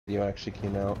video actually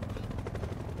came out,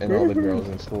 and all the girls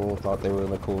in school thought they were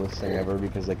the coolest thing ever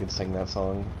because they could sing that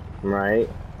song. Right.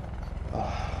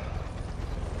 Kind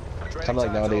of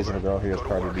like nowadays if a girl hears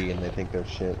Cardi B and they think they're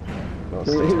shit.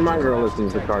 My girl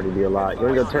listens to Cardi B a lot. You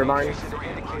wanna go turbine?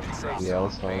 Yeah,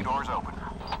 that's fine. I'm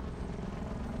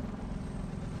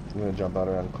gonna jump out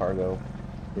around cargo.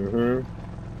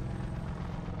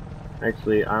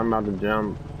 Actually, I'm about to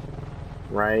jump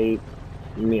right.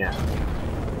 Yeah.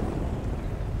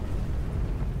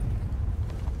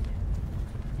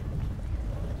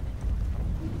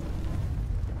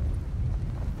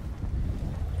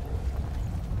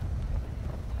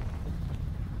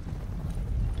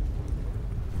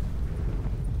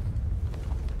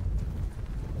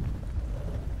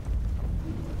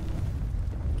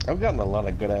 I've gotten a lot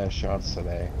of good ass shots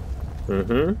today.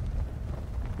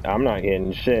 I'm not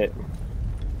hitting shit.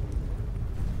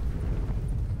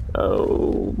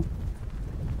 Oh.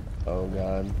 Oh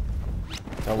god.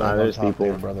 There's people.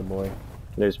 There, brother boy.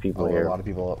 There's people here. A lot of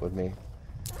people up with me.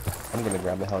 I'm gonna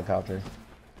grab the helicopter.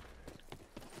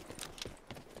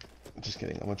 Just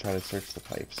kidding. I'm gonna try to search the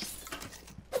pipes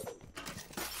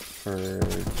for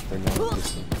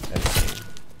non-existent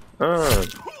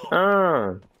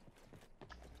anything.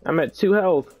 I'm at 2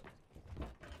 health.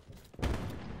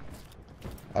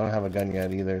 I don't have a gun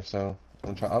yet either, so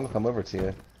I'm gonna come over to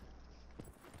you.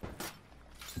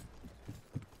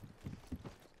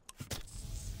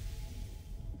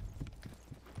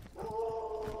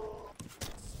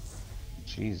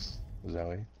 Jeez,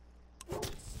 Zoe.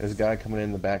 There's a guy coming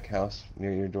in the back house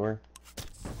near your door.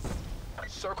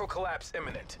 Circle collapse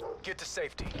imminent. Get to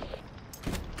safety.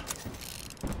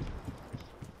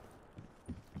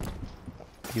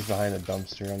 He's behind a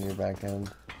dumpster on your back end.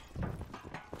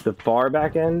 The far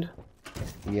back end?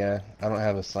 Yeah, I don't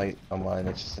have a sight on mine.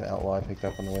 It's just an outlaw I picked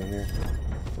up on the way here.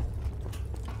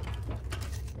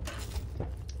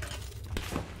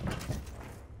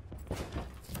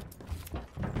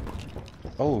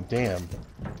 Oh, damn.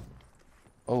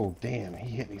 Oh, damn.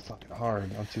 He hit me fucking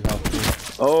hard. I'm too healthy.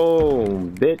 Oh,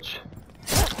 bitch.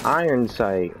 Iron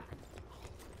sight.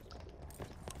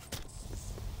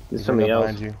 There's somebody else.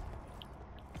 Behind you.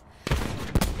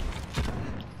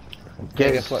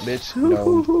 Guess what, bitch?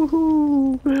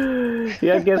 No.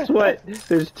 Yeah, guess what?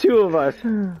 There's 2 of us.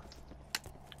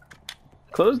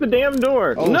 Close the damn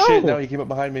door. Oh, no! shit. No, he came up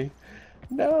behind me.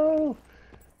 No.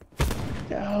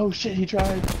 No, shit. He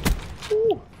tried.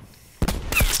 Ooh.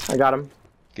 I got him.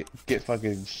 Get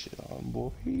fucking shit on,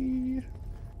 boy.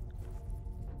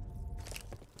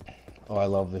 Oh, I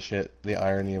love the shit. The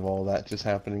irony of all that just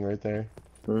happening right there.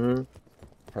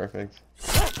 Perfect.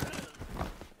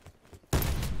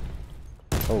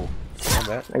 Oh,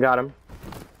 that. I got him.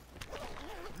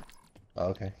 Oh,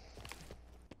 okay.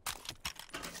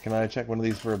 Can I check one of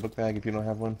these for a book bag if you don't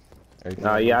have one?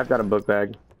 Yeah, I've got a book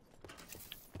bag.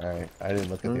 Alright, I didn't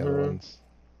look at the other ones.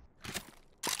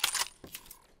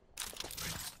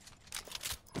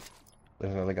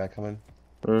 There's another guy coming.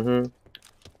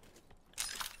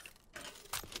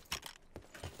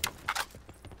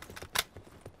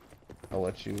 I'll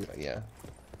let you, yeah.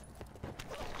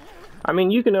 I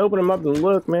mean, you can open them up and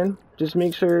look, man. Just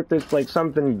make sure if there's like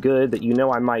something good that you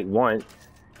know I might want.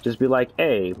 Just be like,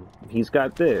 hey, he's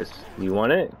got this. You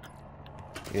want it?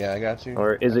 Yeah, I got you.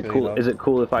 Or is it cool? Is it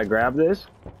cool if I grab this?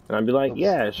 And I'd be like,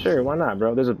 yeah, sure, why not,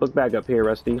 bro? There's a book bag up here,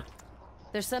 Rusty.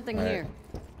 There's something here.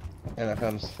 And I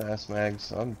found some fast mags,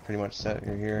 so I'm pretty much set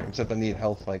here. Except I need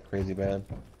health like crazy bad.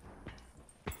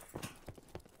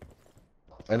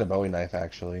 And a Bowie knife,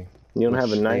 actually. You don't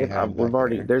have a knife? We've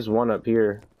already. There. There's one up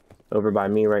here, over by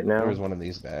me right now. There's one in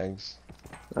these bags.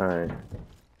 All right.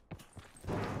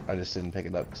 I just didn't pick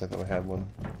it up because I thought I had one.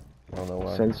 I don't know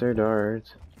why. Sensor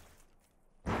darts.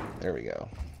 There we go.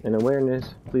 And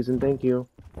awareness, please and thank you.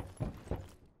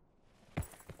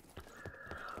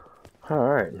 All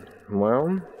right.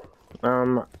 Well, I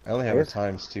only have a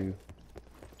 ×2.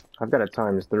 I've got a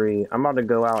 ×3. I'm about to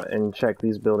go out and check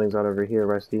these buildings out over here,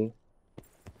 Rusty.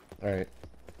 All right.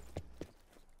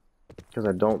 Because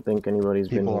I don't think anybody's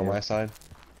been here. People on my side.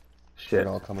 Shit. They're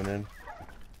all coming in.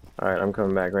 All right, I'm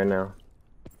coming back right now.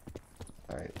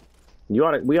 All right. You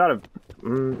oughta. We oughta.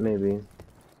 Maybe.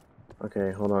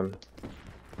 Okay, hold on.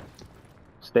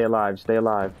 Stay alive. Stay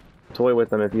alive. Toy with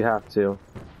them if you have to.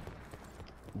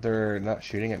 They're not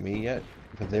shooting at me yet,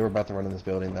 but they were about to run in this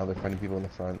building. Now they're finding people in the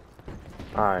front.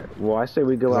 All right. Well, I say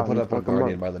we go out. I put up a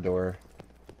guardian by the door.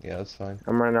 Yeah, that's fine.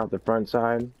 I'm running out the front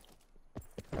side.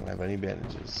 I don't have any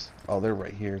bandages. Oh, they're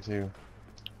right here too.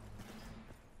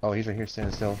 Oh, he's right here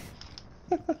standing still.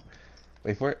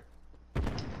 Wait for it.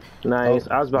 Nice.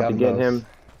 Oh, I was about to get him.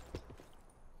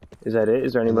 Is that it?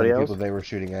 Is there And then anybody the else? people they were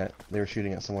shooting at. They were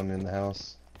shooting at someone in the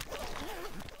house.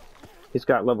 He's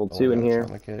got level 2 in here.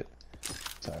 Kit.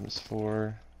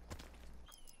 ×4.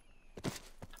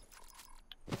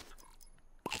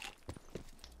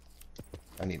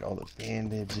 I need all the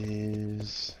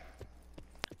bandages.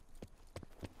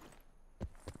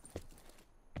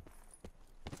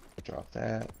 Drop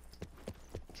that.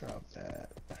 Drop that.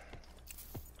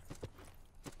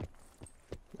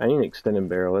 I need an extended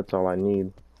barrel. That's all I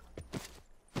need.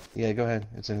 Yeah, go ahead.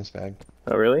 It's in this bag.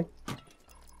 Oh, really?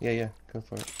 Yeah, go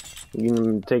for it.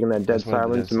 You taking that dead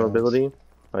silence and mobility?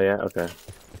 Oh, yeah? Okay.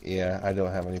 Yeah, I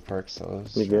don't have any perks, so it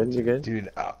was You good? You good? Dude,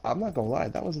 I'm not gonna lie.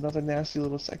 That was another nasty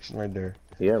little section right there.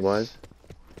 Yeah, it was.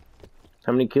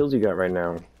 How many kills you got right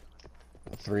now?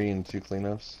 3 and 2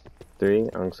 cleanups. 3?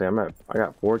 I'm gonna say I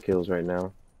got 4 kills right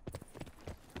now.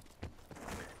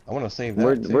 I want to save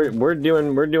that. We're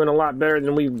doing a lot better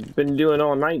than we've been doing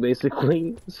all night,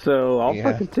 basically. So I'll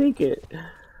fucking take it.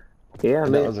 Yeah,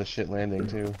 and man. That was a shit landing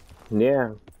too.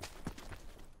 Yeah.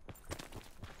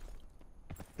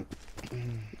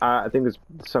 I think there's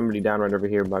somebody down right over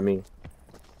here by me.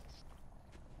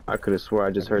 I could have swore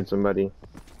I just heard somebody.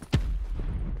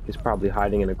 He's probably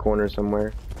hiding in a corner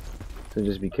somewhere. So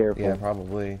just be careful. Yeah,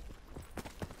 probably.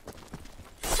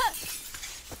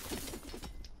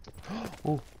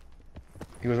 Oh,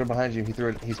 he was right behind you. He threw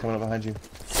it. He's coming up behind you.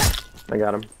 I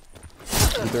got him.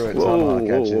 He threw it. Whoa, Tomahawk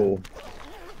at you. whoa.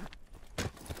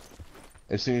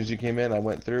 As soon as you came in, I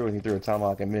went through and he threw a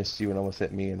tomahawk and missed you and almost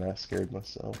hit me, and I scared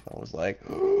myself. I was like,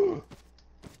 whoa,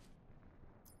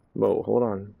 hold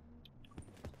on.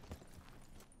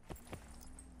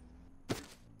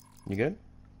 You good?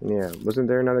 Yeah, wasn't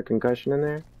there another concussion in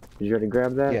there? Did you already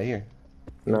grab that? Yeah, here.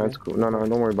 No, it's cool. No, don't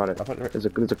worry about it. There's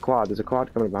a quad. There's a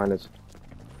quad coming behind us.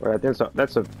 Alright, that's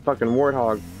a fucking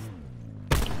warthog.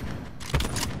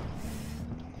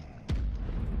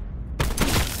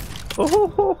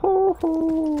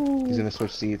 Oh, he's gonna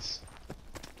switch seats.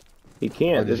 He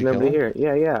can't. There's nobody here.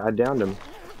 Yeah, I downed him.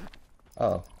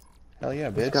 Oh, hell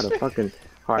yeah, bitch. He's got a fucking.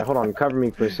 All right, hold on. Cover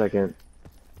me for a second.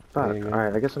 Fuck. All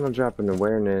right, I guess I'm gonna drop an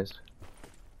awareness.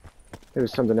 There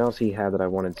was something else he had that I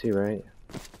wanted too, right?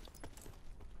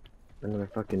 Another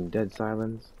fucking dead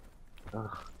silence.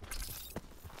 Ugh.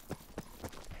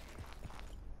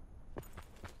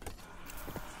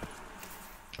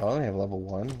 I only have level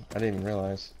 1. I didn't even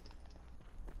realize.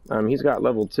 He's got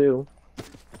level 2.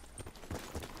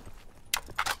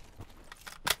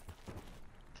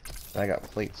 I got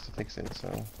plates to fix it,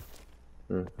 so.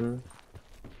 Mm-hmm.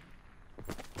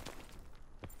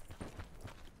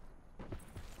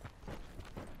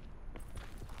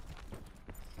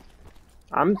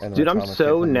 I'm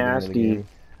so nasty.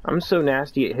 I'm so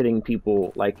nasty at hitting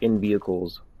people like in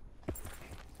vehicles.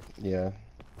 Yeah.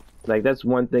 Like that's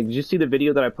one thing. Did you see the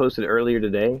video that I posted earlier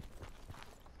today?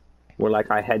 Where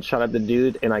like I headshot at the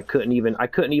dude and I couldn't even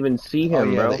see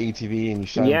him, bro. The ATV and you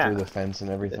shot him through the fence and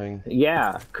everything.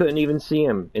 Yeah, couldn't even see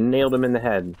him and nailed him in the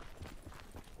head.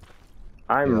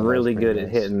 I'm really good at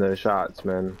hitting those shots,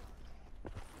 man.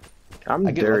 I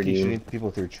get lucky shooting people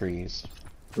through trees.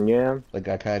 Yeah. Like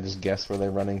I kind of just guess where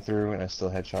they're running through and I still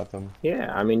headshot them.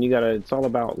 Yeah, I mean it's all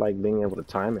about like being able to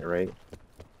time it right.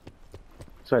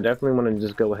 So I definitely want to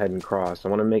just go ahead and cross. I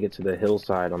want to make it to the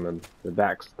hillside on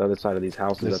the other side of these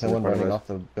houses. There's someone running off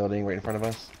the building right in front of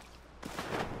us.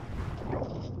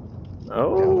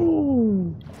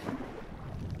 Oh!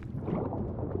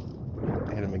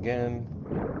 Hit him again.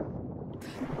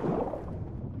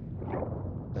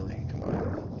 Billy, come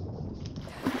on.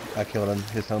 I killed him.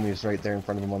 His homie is right there in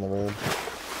front of him on the road.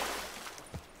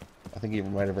 I think he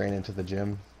might have ran into the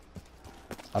gym.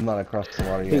 I'm not across the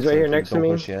water yet. He's right here next to me.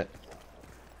 Don't push yet.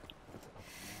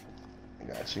 I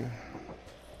got you.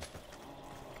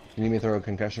 You need me to throw a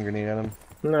concussion grenade at him?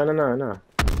 No.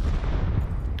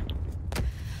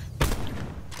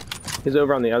 He's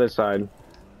over on the other side. I'm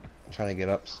trying to get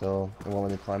up still. It won't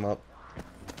let me climb up.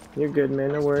 You're good,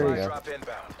 man. No worries.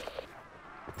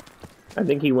 I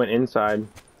think he went inside.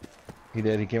 He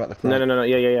did. He came out the front. No.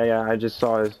 Yeah. I just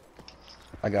saw his.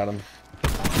 I got him.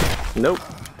 Nope.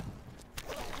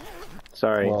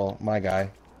 Sorry. Well, my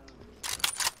guy.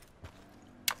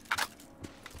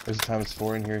 There's a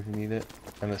 ×4 in here if you need it.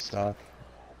 And a stock.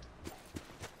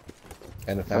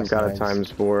 And a fast I've got a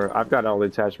 ×4. I've got all the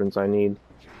attachments I need.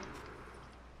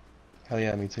 Hell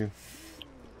yeah, me too.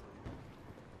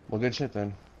 Well, good shit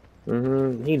then.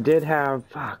 Mm-hmm. He did have...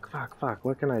 Fuck.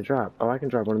 What can I drop? Oh, I can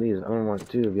drop one of these. I don't want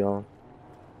 2 of y'all.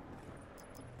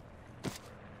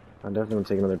 I'll definitely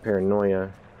take another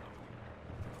paranoia.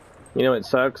 You know what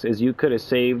sucks is you could have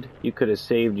saved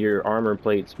your armor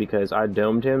plates because I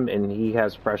domed him and he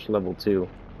has fresh level 2.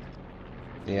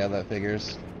 Yeah, that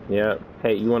figures. Yeah.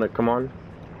 Hey, you wanna come on?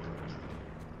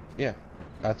 Yeah.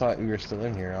 I thought you were still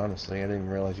in here, honestly. I didn't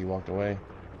realize you walked away.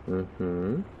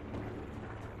 Mm-hmm.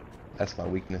 That's my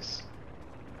weakness.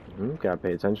 Gotta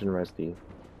pay attention, Rusty.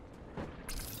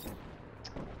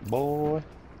 Boy.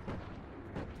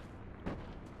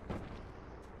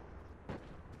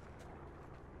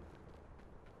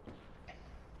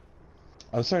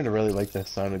 I'm starting to really like the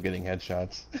sound of getting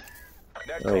headshots.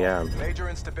 Net Oh, call. yeah. Major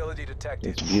instability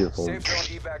detected. It's beautiful. Safe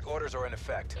zone evac orders are in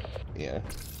effect. Yeah.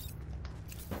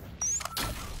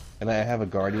 And I have a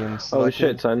guardian Oh selected.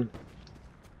 shit, son.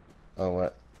 Oh,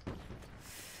 what?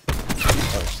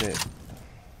 Oh, shit.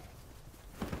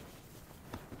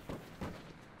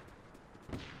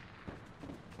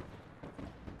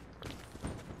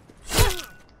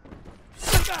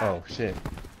 Oh, shit.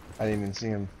 I didn't even see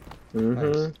him.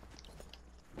 Nice.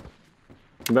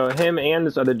 About him and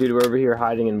this other dude were over here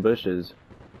hiding in bushes.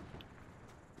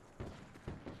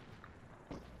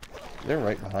 They're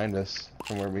right behind us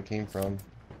from where we came from.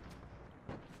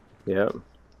 Yep.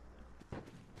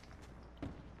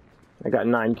 I got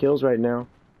 9 kills right now.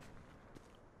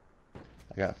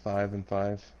 I got 5 and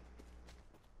 5.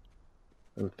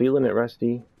 I'm feeling it,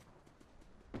 Rusty.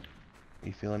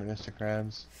 You feeling it, Mr.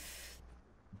 Krabs?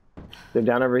 They're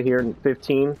down over here in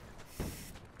 15.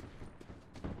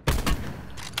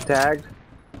 Tagged.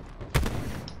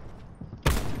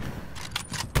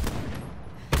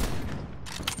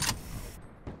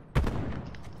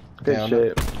 Good Down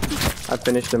shit. I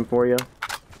finished him for you.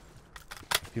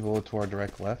 People to our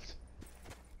direct left.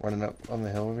 Running up on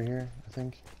the hill over here, I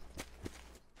think.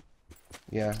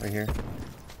 Yeah, right here.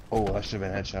 Oh, that should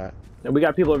have been a headshot. And we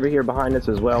got people over here behind us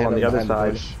as well on the other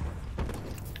side.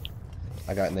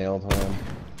 I got nailed, hold on.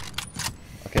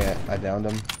 Okay, I downed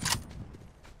him.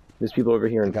 There's people over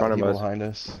here in front of people us. behind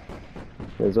us.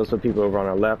 There's also people over on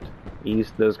our left,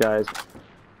 east, those guys.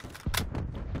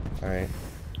 Alright.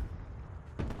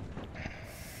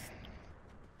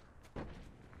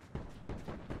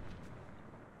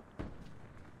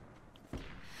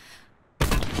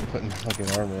 Putting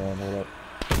fucking armor on, hold up.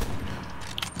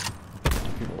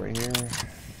 People right here.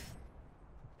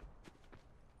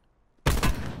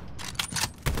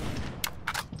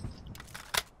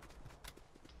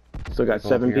 Still got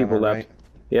 7 people left. Right.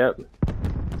 Yep.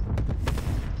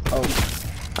 Oh.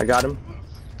 I got him.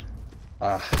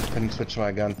 Ah, couldn't switch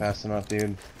my gun fast enough,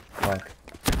 dude. Fuck.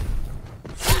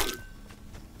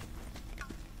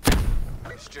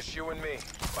 It's just you and me.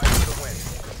 Fight for the win.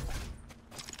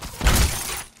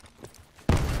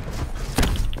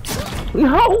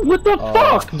 No, what the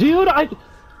fuck, dude?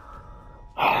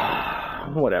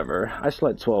 Whatever. I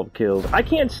slept 12 kills. I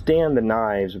can't stand the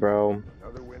knives, bro.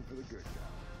 Another win for the good guy.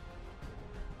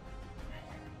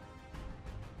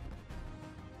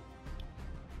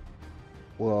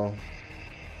 Well,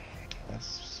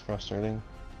 that's frustrating.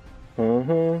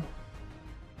 Mm-hmm.